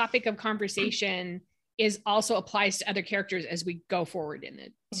topic of conversation also applies to other characters as we go forward in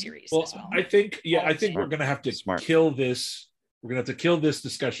the series. Well, as well. I think Smart. we're gonna have to Smart. kill this. We're gonna have to kill this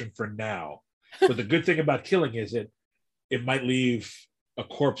discussion for now. But the good thing about killing is it might leave a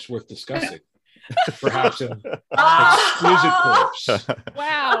corpse worth discussing. Perhaps an exquisite corpse.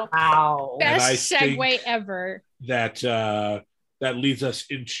 Wow. Wow. Best think segue ever. That leads us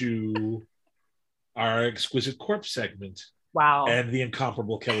into our exquisite corpse segment Wow. and the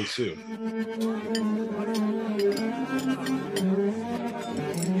incomparable Kelly Sue.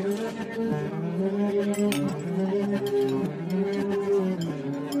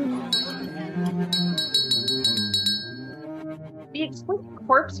 The exquisite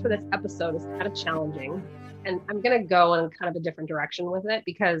corpse for this episode is kind of challenging, and I'm going to go in kind of a different direction with it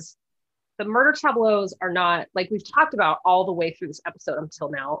because the murder tableaus are not, like we've talked about all the way through this episode until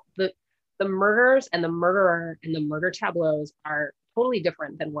now, the murders and the murderer and the murder tableaus are totally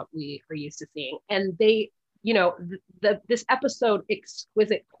different than what we are used to seeing. And they, you know, this episode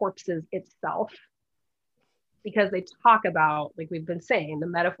exquisite corpses itself because they talk about, like we've been saying, the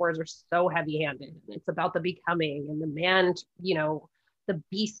metaphors are so heavy-handed. It's about the becoming and the man, you know, the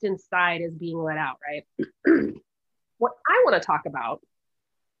beast inside is being let out, right? What I want to talk about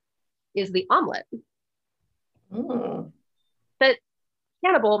is the omelet that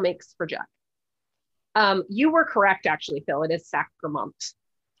Hannibal makes for Jack. You were correct, actually, Phil. It is sacrament.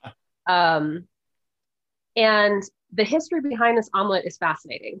 And the history behind this omelet is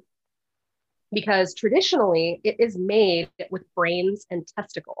fascinating. because traditionally it is made with brains and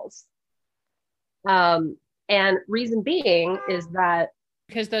testicles. And reason being is that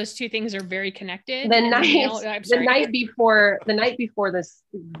because those two things are very connected. The night before this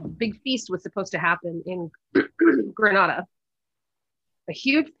big feast was supposed to happen in Granada, a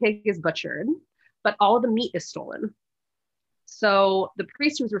huge pig is butchered, but all of the meat is stolen. So the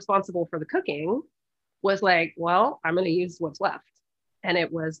priest who's responsible for the cooking was like, well, I'm going to use what's left. And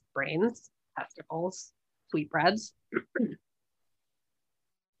it was brains, testicles, sweetbreads.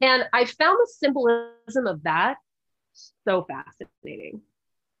 And I found the symbolism of that so fascinating.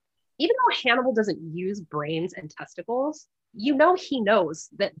 Even though Hannibal doesn't use brains and testicles, he knows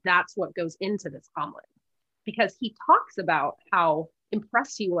that that's what goes into this omelet, because he talks about how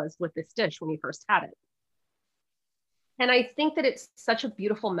impressed he was with this dish when he first had it. And I think that it's such a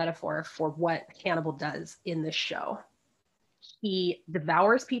beautiful metaphor for what Hannibal does in this show. He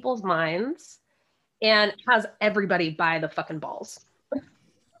devours people's minds and has everybody by the fucking balls.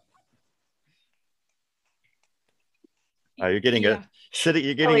 You're getting Yeah.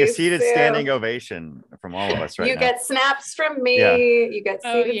 a seated standing ovation from all of us right now. You get snaps from me. Yeah. You get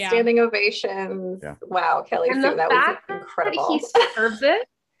seated standing ovations. Yeah. Wow, Kelly And Sue, that was incredible.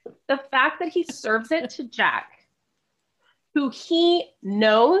 The fact that he serves it to Jack, who he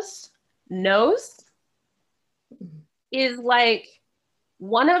knows is like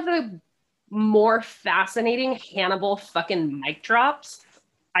one of the more fascinating Hannibal fucking mic drops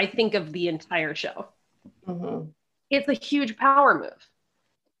I think of the entire show. Mm-hmm. It's a huge power move,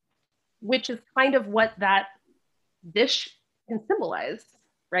 which is kind of what that dish can symbolize,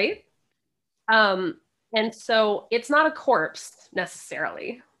 right? And so it's not a corpse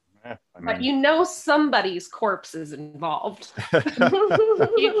necessarily, but somebody's corpse is involved.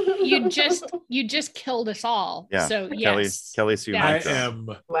 you just killed us all. Yeah. So yes, Kelly Sue. I am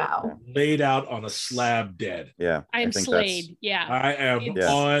laid out on a slab dead. Yeah, I'm slayed. Yeah, I am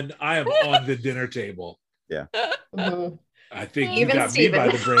on the dinner table. Yeah. Mm-hmm. I think even you got Steven. me by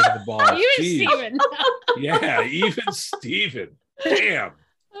the brain of the balls. Even Steven. Yeah, even Steven. Damn.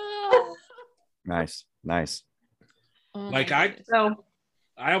 Nice. Oh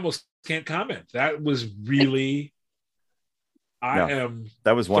I almost can't comment. That was really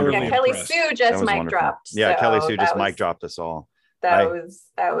that was wonderful. Yeah, Kelly Sue just mic dropped. Yeah, Kelly Sue just mic dropped us all. That was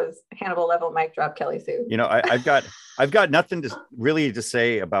Hannibal level mic drop, Kelly Sue. I've got nothing to really to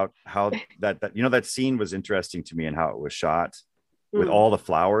say about how that scene was interesting to me and how it was shot with all the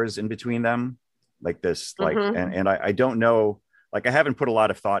flowers in between them, like this, and I don't know, like I haven't put a lot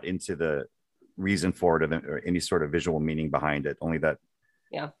of thought into the reason for it or any sort of visual meaning behind it. Only that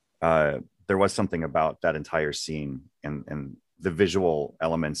there was something about that entire scene and the visual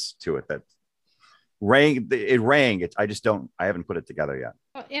elements to it that rang. I haven't put it together yet.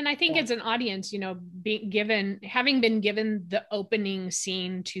 And I think as an audience, having been given the opening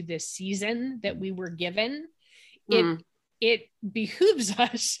scene to this season that we were given, it behooves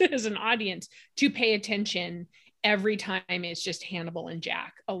us as an audience to pay attention every time it's just Hannibal and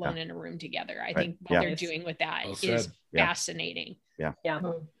Jack alone in a room together. I think what they're doing with that is fascinating. Yeah.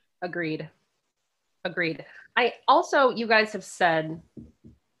 Agreed. I also, you guys have said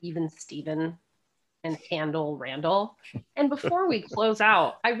even Steven and handle Randall. And before we close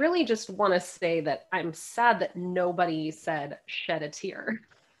out, I really just want to say that I'm sad that nobody said shed a tear,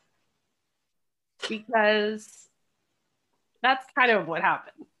 because that's kind of what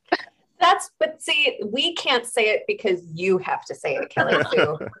happened. But see, we can't say it because you have to say it, Kelly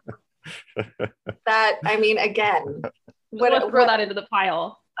Sue. Again, let's throw that into the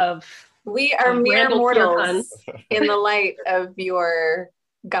pile of. We are mere mortals in the light of your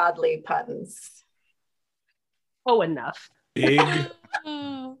godly puns. Oh, enough. Big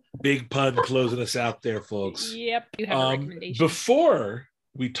pun closing us out there, folks. Yep. You have a recommendation. Before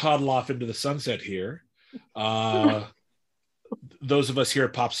we toddle off into the sunset here, those of us here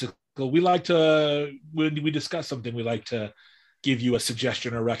at Popsicle, we like to, when we discuss something, we like to give you a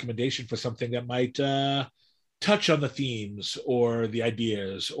suggestion or recommendation for something that might touch on the themes or the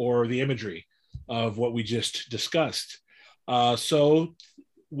ideas or the imagery of what we just discussed. So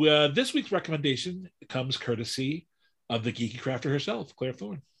this week's recommendation comes courtesy of the geeky crafter herself, Claire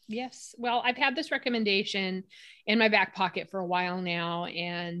Thorne. Yes. Well, I've had this recommendation in my back pocket for a while now.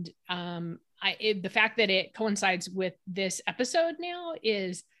 And the fact that it coincides with this episode now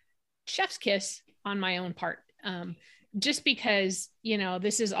is chef's kiss on my own part. Just because,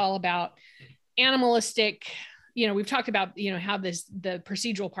 this is all about animalistic, we've talked about, how the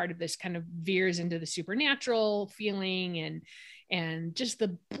procedural part of this kind of veers into the supernatural feeling and just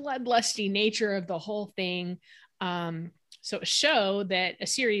the bloodlusty nature of the whole thing. So a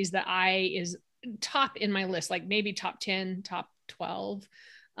series that is top in my list, like maybe top 10, top 12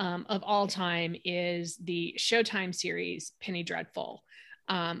 of all time, is the Showtime series Penny Dreadful.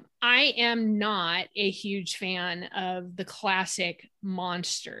 I am not a huge fan of the classic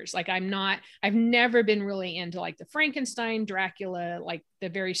monsters. Like I've never been really into like the Frankenstein, Dracula, like the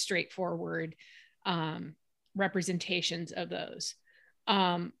very straightforward representations of those.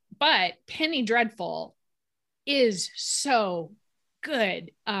 But Penny Dreadful is so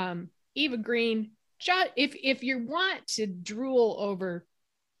good. Eva Green, if you want to drool over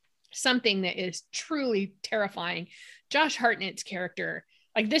something that is truly terrifying, Josh Hartnett's character,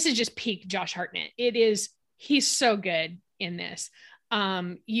 like this is just peak Josh Hartnett. He's so good in this.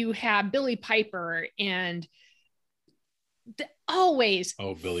 You have Billy Piper and always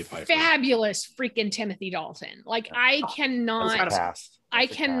Billy Piper, fabulous freaking Timothy Dalton. Like I cannot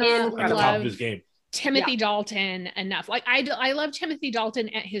love his game. Timothy Dalton enough. Like I love Timothy Dalton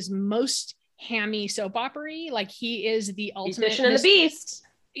at his most hammy soap opera. Like he is the ultimate Fish and the Beast.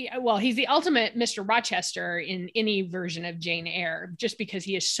 Yeah, well, he's the ultimate Mr. Rochester in any version of Jane Eyre, just because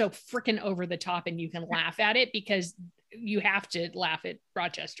he is so freaking over the top and you can laugh at it because you have to laugh at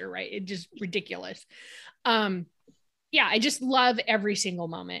Rochester, right? It's just ridiculous. I just love every single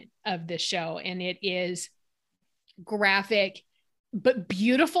moment of this show, and it is graphic but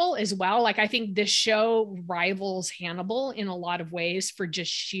beautiful as well. Like I think this show rivals Hannibal in a lot of ways for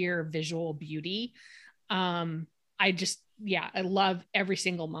just sheer visual beauty. I love every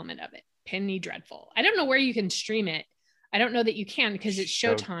single moment of it. Penny Dreadful. I don't know where you can stream it. I don't know that you can because it's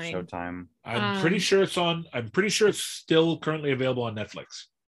Showtime. Showtime. I'm pretty sure it's still currently available on Netflix.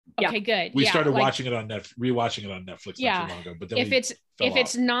 Okay, good. We started watching it on rewatching it on Netflix not too long ago. But then if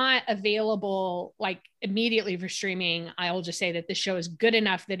it's not available like immediately for streaming, I will just say that the show is good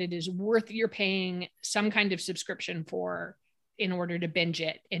enough that it is worth your paying some kind of subscription for in order to binge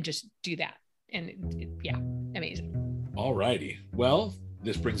it and just do that. And amazing. All righty. Well,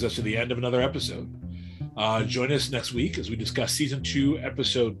 this brings us to the end of another episode. Join us next week as we discuss season 2,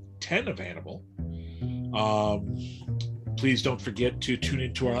 episode 10 of Hannibal. Please don't forget to tune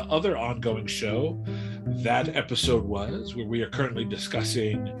into our other ongoing show, That Episode Was, where we are currently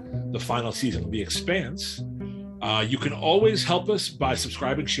discussing the final season of The Expanse. You can always help us by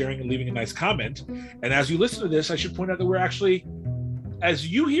subscribing, sharing, and leaving a nice comment. And as you listen to this, I should point out that we're actually, as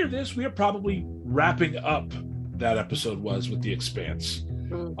you hear this, we are probably wrapping up That Episode Was with The Expanse,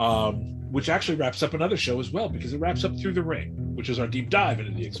 which actually wraps up another show as well, because it wraps up Through the Ring, which is our deep dive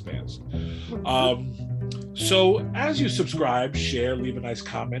into The Expanse. So as you subscribe, share, leave a nice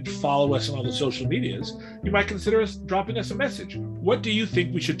comment, follow us on all the social medias, you might consider dropping us a message. What do you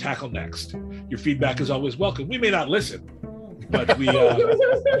think we should tackle next? Your feedback is always welcome. We may not listen, but we will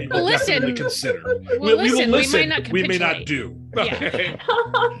definitely consider. We will listen. We may not do. Okay.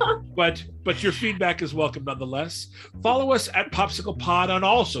 But your feedback is welcome nonetheless. Follow us at Popsicle Pod on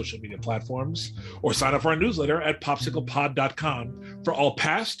all social media platforms, or sign up for our newsletter at popsiclepod.com for all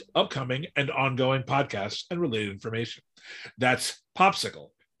past, upcoming, and ongoing podcasts and related information. That's Popsicle,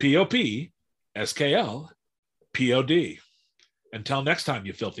 POPSKLPOD. Until next time,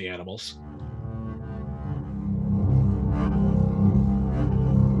 you filthy animals.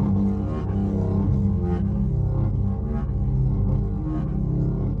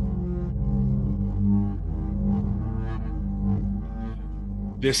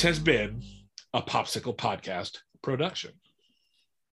 This has been a Popsicle Podcast production.